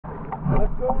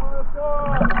Let's go, let's go!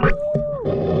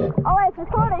 Oh wait, it's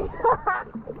recording!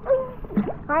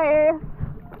 Hi!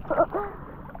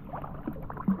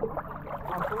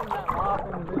 I'm putting that laugh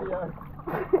in the video.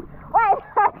 Wait!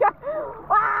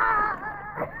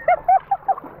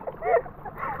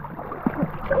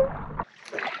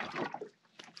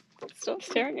 Stop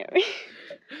staring at me.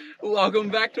 Welcome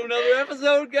back to another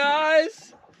episode,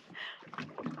 guys!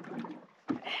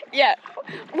 Yeah,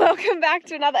 welcome back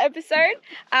to another episode.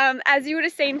 As you would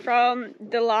have seen from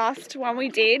the last one we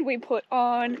did, we put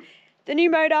on the new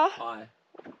motor. Hi.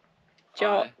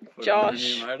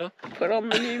 Josh put on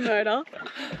the new motor.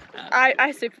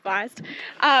 I supervised.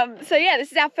 So yeah,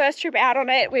 this is our first trip out on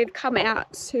it. We've come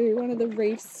out to one of the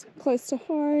reefs close to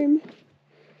home.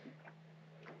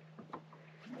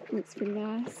 Looks pretty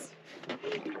nice.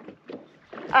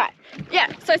 Alright,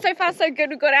 yeah, so far so good.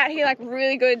 We got out here like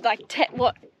really good, like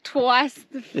twice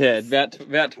the... Yeah,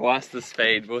 about twice the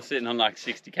speed. We were sitting on like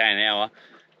 60k an hour,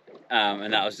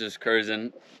 and that was just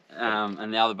cruising.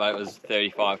 And the other boat was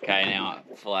 35k an hour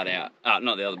flat out.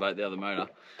 Not the other boat, the other motor.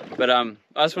 But I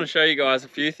just want to show you guys a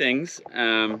few things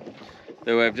that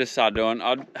we've just started doing.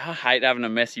 I hate having a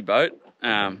messy boat.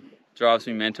 Drives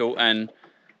me mental. And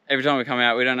every time we come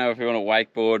out, we don't know if we want to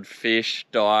wakeboard, fish,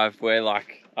 dive. We're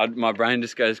like, my brain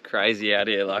just goes crazy out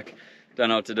here. Like, don't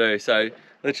know what to do. So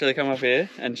literally come up here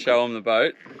and show them the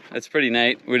boat. It's pretty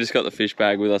neat. We just got the fish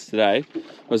bag with us today.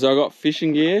 So I've got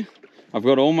fishing gear. I've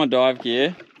got all my dive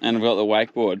gear. And I've got the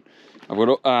wakeboard. I've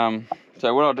got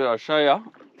so what I'll do, I'll show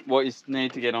you what you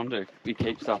need to get onto. You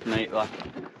keep stuff neat. Like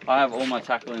I have all my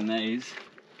tackle in these.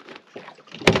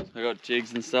 I got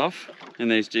jigs and stuff in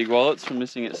these jig wallets from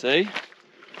Missing at Sea.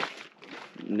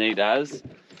 Neat as.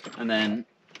 And then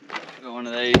I've got one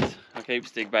of these. I keep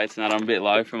stick baits and that. I'm a bit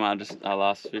low from our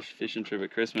last fishing trip at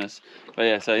Christmas. But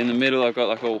yeah, so in the middle I've got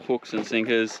like all hooks and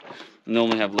sinkers. I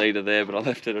normally have leader there, but I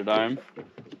left it at home.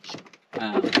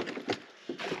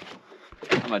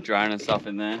 My drone and stuff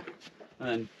in there, and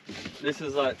then this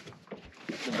is like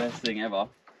the best thing ever.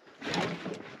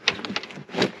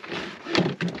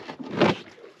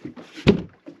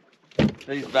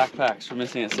 These backpacks from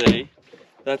Missing at Sea,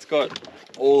 that's got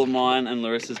all of mine and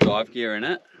Larissa's dive gear in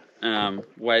it,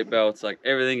 weight belts, like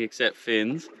everything except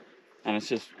fins, and it's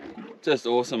just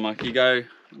awesome. Like you go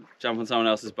jump on someone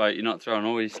else's boat, you're not throwing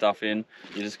all your stuff in,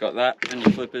 you just got that and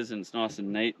your flippers, and it's nice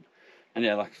and neat, and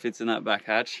yeah, like it fits in that back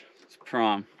hatch. It's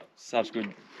prime. Such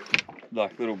good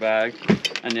like little bag,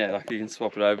 and yeah, like you can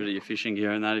swap it over to your fishing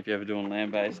gear and that if you're ever doing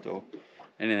land-based or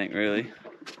anything really.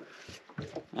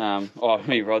 Oh,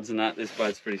 me rods and that, this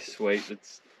boat's pretty sweet.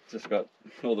 It's just got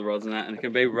all the rods and that, and it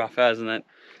can be rough as, and that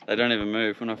they don't even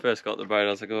move. When I first got the boat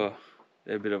I was like, oh,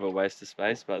 they're a bit of a waste of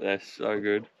space, but they're so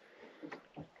good.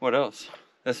 What else?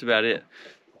 That's about it.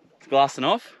 It's glassing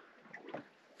off.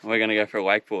 We're gonna go for a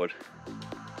wakeboard.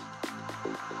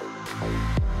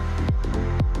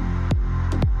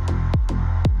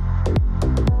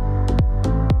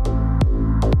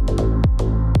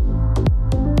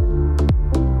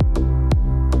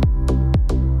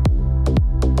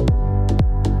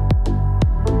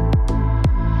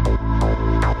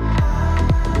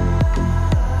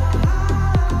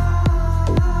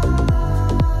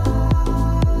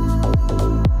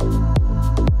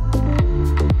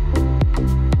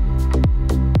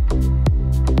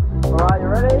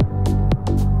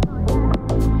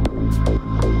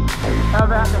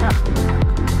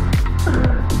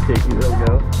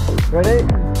 Ready?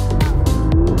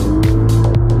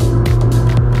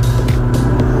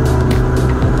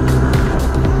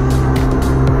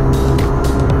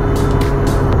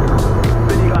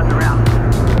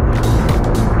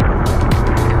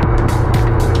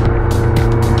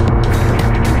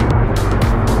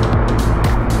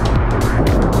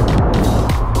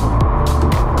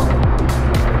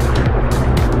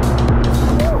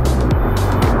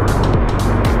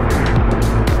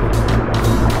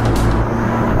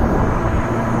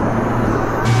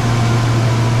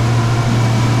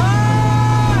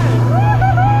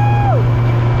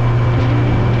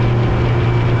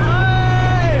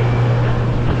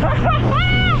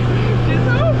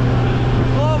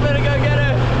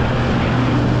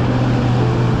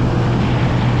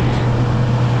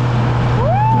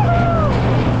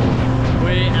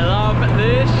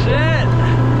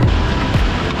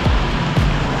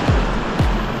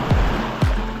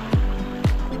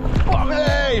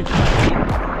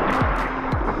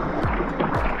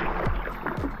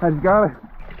 How's it going?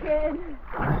 Good.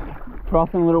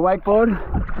 Frothing little wakeboard.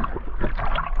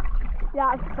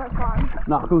 Yeah, it's so fun.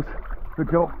 Knuckles, good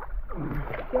job.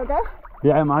 You okay?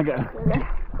 Yeah, I might go.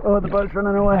 Oh, the boat's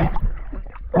running away.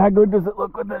 How good does it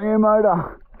look with the new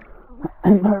motor?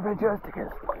 And no retro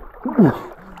stickers.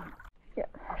 Yeah.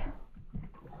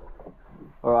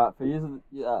 Alright, for users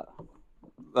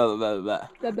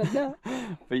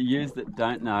for yous that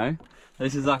don't know,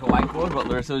 this is like a wakeboard what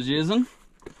Larissa was using,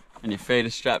 and your feet are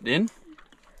strapped in.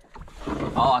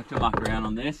 I like to muck around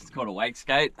on this. It's called a wake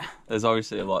skate. There's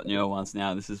obviously a lot newer ones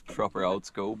now. This is proper old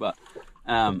school, but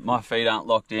my feet aren't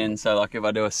locked in, so like if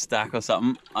I do a stack or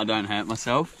something, I don't hurt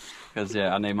myself, because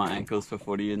yeah, I need my ankles for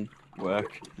footy and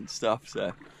work and stuff.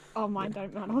 So. Oh, mine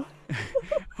don't matter.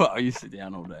 Well, you sit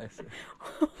down all day. So.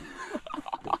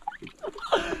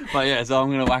 But yeah, so I'm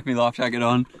gonna whack my life jacket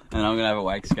on, and I'm gonna have a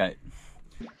wake skate.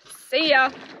 See ya.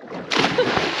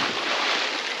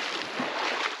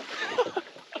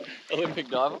 Olympic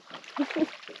diver.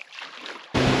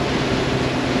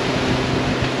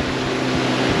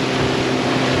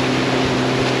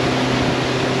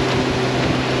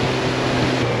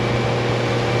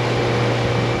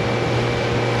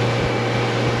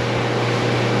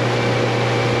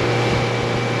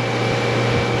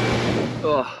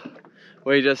 Oh,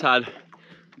 we just had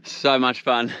so much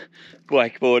fun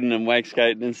wakeboarding and wake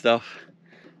skating and stuff.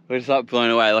 We're just like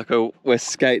blown away, like we're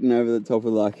skating over the top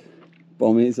of like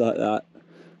bombies like that.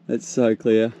 It's so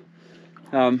clear.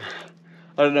 I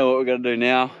don't know what we're gonna do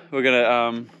now. We're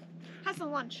gonna have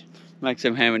some lunch. Make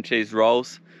some ham and cheese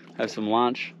rolls, have some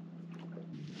lunch.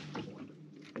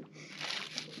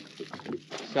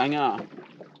 Sanger.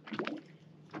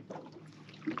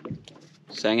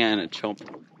 Sanger and a chomp.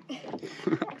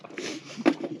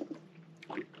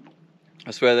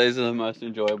 I swear these are the most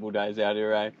enjoyable days out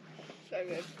here, eh? So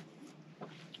good.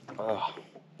 Oh.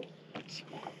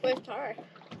 Where's Taro?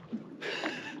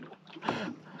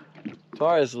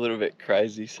 Taro's a little bit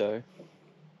crazy, so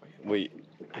we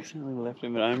accidentally left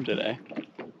him at home today.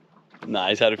 Nah,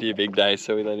 he's had a few big days,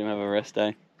 so we let him have a rest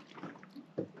day.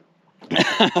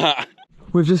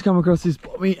 We've just come across this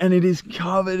bommy and it is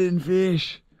covered in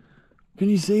fish. Can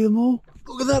you see them all?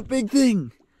 Look at that big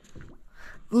thing.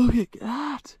 Look at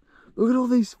that. Look at all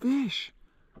these fish.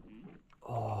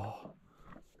 Oh,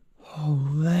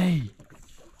 holy.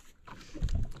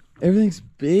 Everything's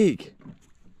big.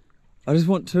 I just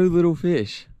want 2 little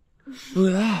fish.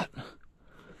 Look at that.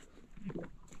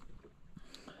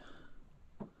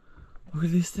 Look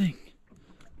at this thing.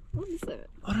 What is it?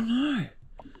 I don't know.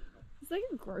 Is it like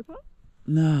a grouper?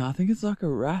 Nah, I think it's like a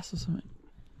wrasse or something.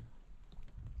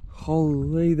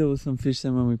 Holy, there was some fish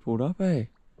then when we pulled up, eh?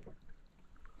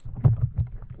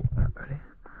 Ready?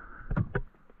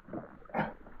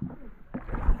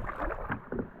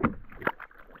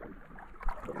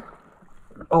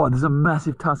 Oh, there's a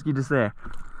massive tusky just there.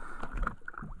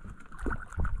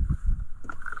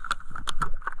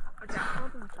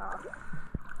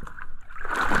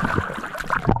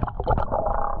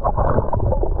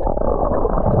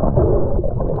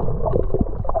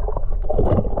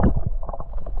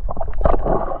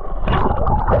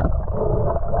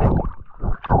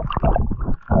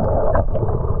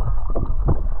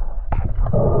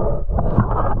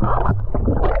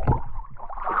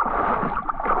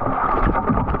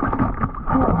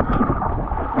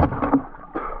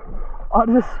 I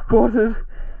just spotted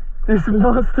this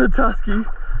monster tusky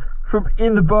from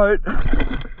in the boat.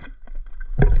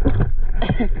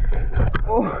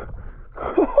 Oh.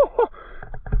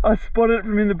 I spotted it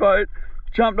from in the boat,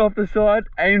 jumped off the side,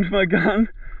 aimed my gun,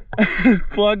 and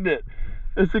plugged it.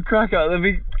 It's a cracker. Let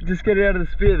me just get it out of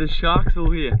the spear. There's sharks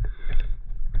all here.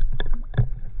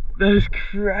 That is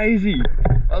crazy.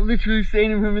 I literally seen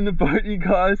him from in the boat, you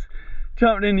guys.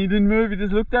 Jumped in, he didn't move, he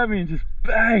just looked at me and just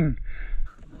bang.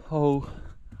 Oh,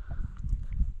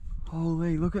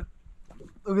 holy, look at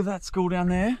that school down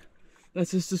there.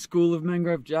 That's just a school of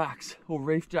mangrove jacks or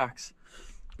reef jacks.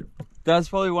 That's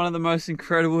probably one of the most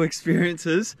incredible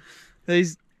experiences.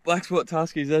 These black spot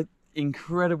tuskies are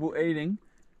incredible eating,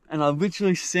 and I've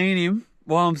literally seen him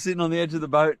while I'm sitting on the edge of the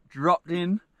boat, dropped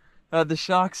in, the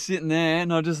shark's sitting there,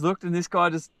 and I just looked, and this guy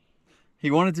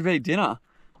he wanted to eat dinner.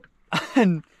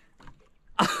 And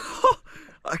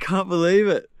I can't believe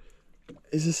it.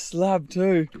 It's a slab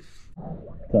too.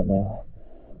 Don't know.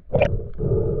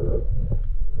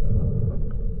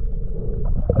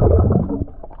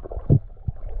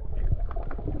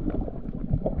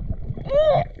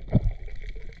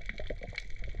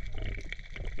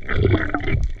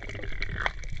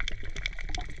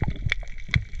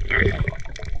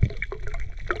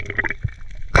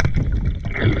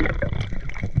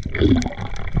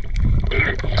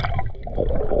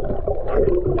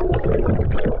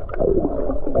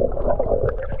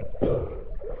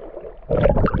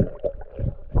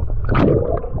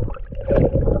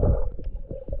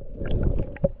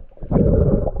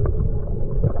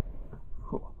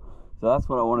 that's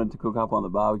what I wanted to cook up on the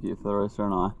barbecue for the rooster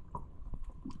and I.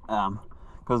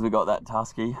 Because we got that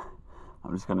Tusky,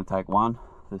 I'm just going to take one.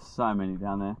 There's so many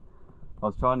down there. I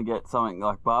was trying to get something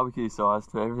like barbecue size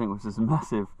for everything, which is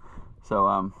massive.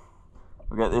 So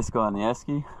we'll get this guy in the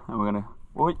esky, and we're gonna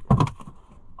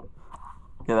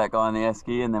get that guy in the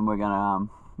esky, and then we're gonna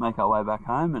make our way back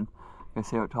home and go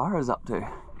see what Tyra's up to.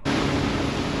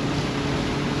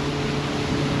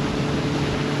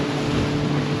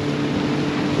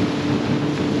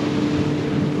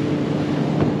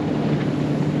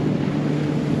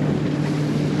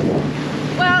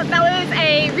 Well, that was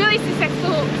a really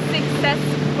successful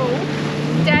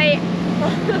day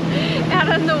out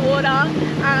on the water.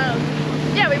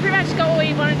 Yeah, we pretty much got what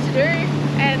we wanted to do,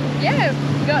 and yeah,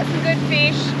 we got some good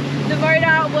fish. The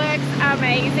motor works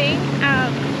amazing.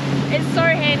 It's so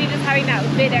handy just having that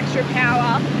bit extra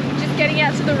power. Just getting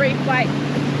out to the reef like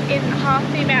in half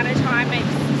the amount of time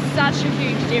makes such a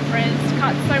huge difference,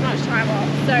 cuts so much time off.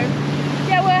 So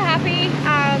yeah, we're happy.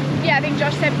 Yeah, I think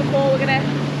Josh said before we're gonna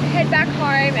head back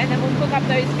home and then we'll cook up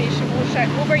those fish and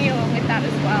we'll bring you along with that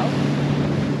as well.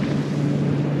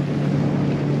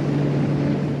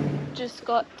 Just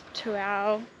got to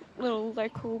our little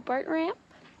local boat ramp.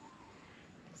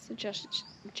 So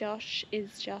Josh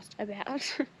is just about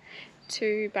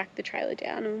to back the trailer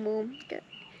down and we'll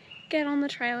get on the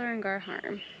trailer and go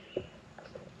home.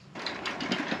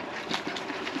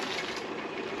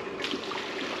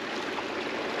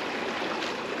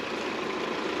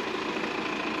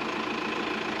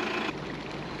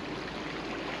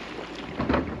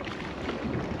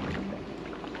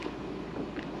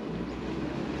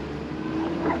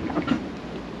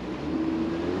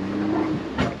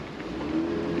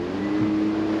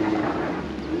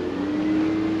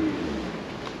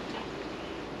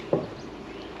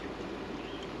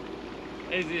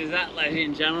 Easy as that, ladies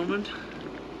and gentlemen.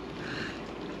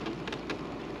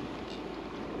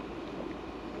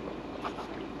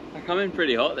 I come in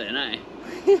pretty hot then, eh?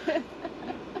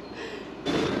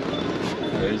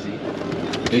 Where is he?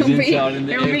 He's inside in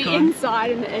the aircon. He'll be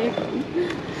inside in the aircon.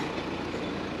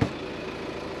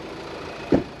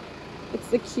 It's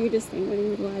the cutest thing when he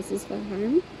realises we're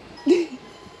home.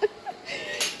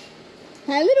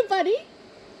 Hi, little buddy.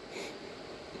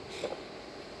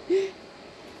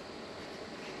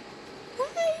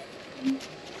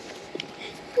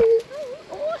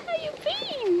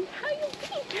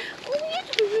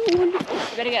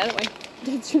 Better get out of the way.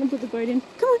 Dad's trying to put the boat in.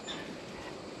 Come on.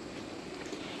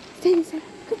 Stay inside.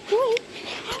 Good boy.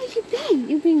 How have you been?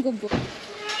 You've been a good boy.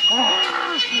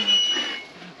 Oh,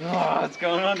 what's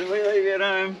going on? Did we leave you at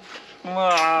home?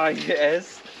 Oh,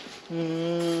 yes.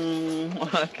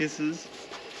 Kisses.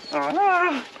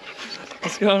 Ah,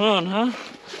 what's going on, huh?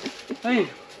 Hey,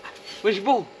 where's your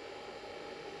ball?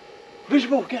 Where's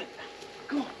your ball? Get it.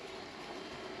 Come on.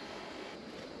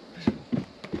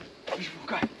 Where's your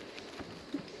ball? Go.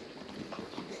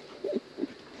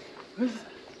 Where's it?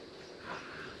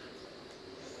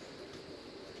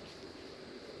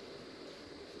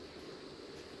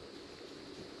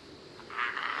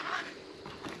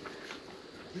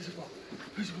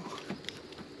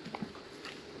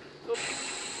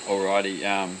 Alrighty,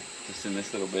 just in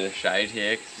this little bit of shade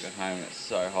here because we got home and it's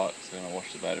so hot, so we're going to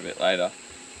wash the boat a bit later.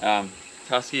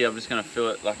 Tusky, I'm just going to fill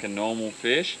it like a normal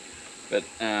fish, but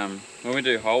when we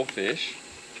do whole fish,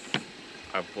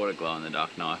 I bought a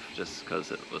glow-in-the-dark knife just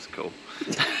because it was cool.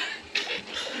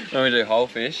 When we do whole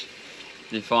fish,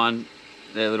 you find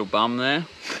their little bum there,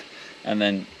 and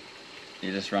then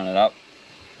you just run it up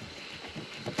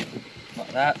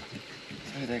like that,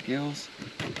 through their gills,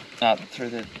 through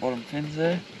their bottom fins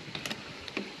there,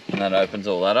 and that opens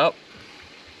all that up.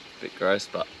 Bit gross,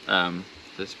 but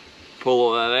just pull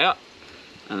all that out,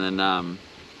 and then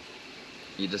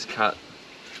you just cut.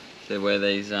 See where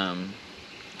these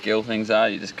gill things are?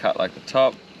 You just cut like the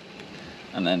top,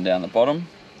 and then down the bottom,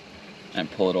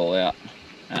 and pull it all out.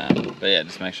 But yeah,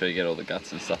 just make sure you get all the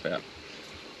guts and stuff out.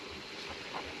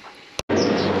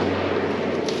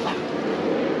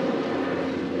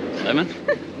 Lemon.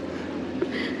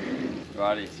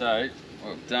 Righty, so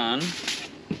what we've done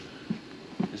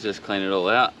is just clean it all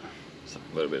out. There's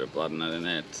a little bit of blood in that in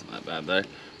there, it's not that bad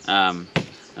though.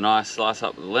 And I slice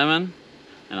up the lemon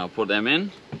and I'll put them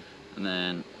in, and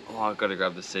then I've got to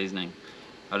grab the seasoning.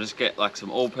 I'll just get like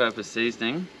some all-purpose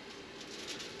seasoning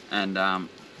and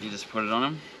you just put it on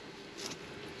them.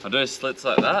 I'll do slits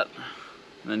like that,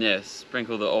 and then yeah,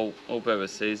 sprinkle the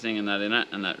all-purpose seasoning and that in it,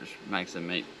 and that just makes the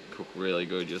meat cook really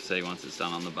good. You'll see once it's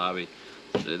done on the barbie.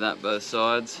 Do that both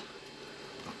sides.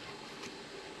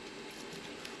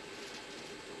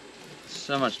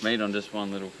 So much meat on just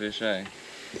one little fish, eh?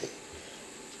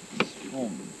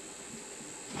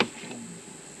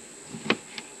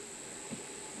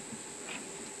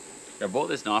 I bought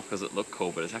this knife because it looked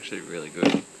cool, but it's actually really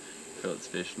good. Fillets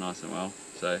fish nice and well.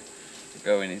 So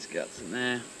go in his guts in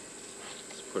there.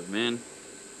 Just put them in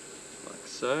like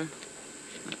so.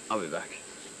 I'll be back.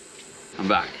 I'm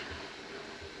back.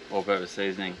 Walk-over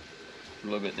seasoning. A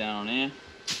little bit down on here.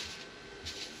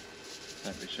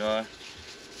 Don't be shy.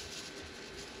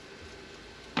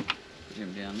 Put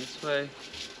him down this way.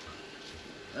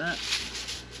 Like that.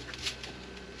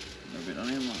 A little bit on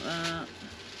him like that.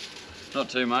 Not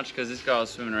too much because this guy was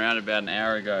swimming around about an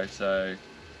hour ago, so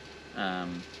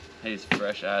he's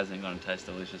fresh as and going to taste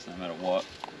delicious no matter what.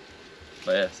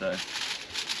 But yeah, so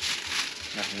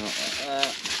nothing like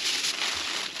that.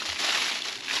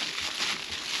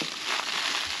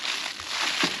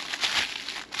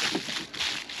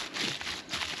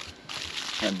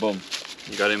 And boom,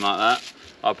 you got him like that.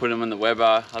 I'll put him in the Weber.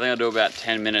 I think I'll do about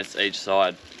 10 minutes each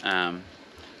side.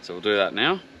 So we'll do that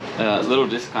now. Little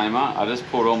disclaimer, I just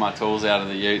pulled all my tools out of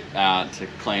the ute to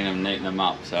clean them, neaten them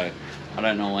up. So I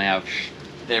don't normally have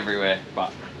everywhere,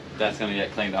 but that's gonna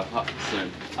get cleaned up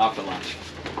soon, after lunch.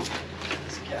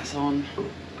 Let's gas on.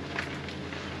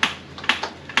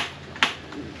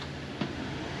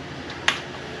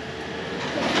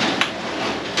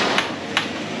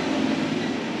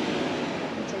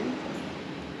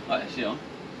 Oh, is she on?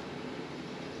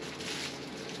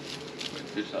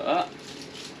 Fish like that.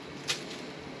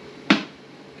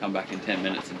 Come back in 10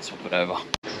 minutes and swap it over.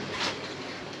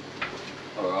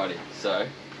 Alrighty, so I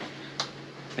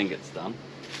think it's done.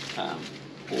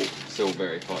 Still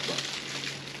very hot though.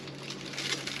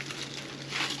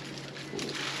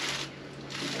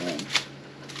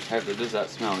 How good does that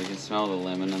smell? You can smell the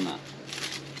lemon and that.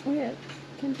 Oh yeah,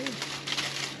 can do.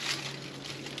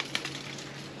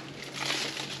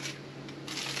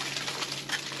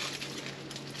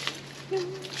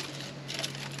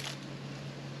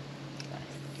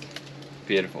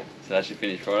 Beautiful. So that's your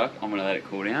finished product. I'm going to let it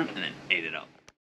cool down and then eat it up.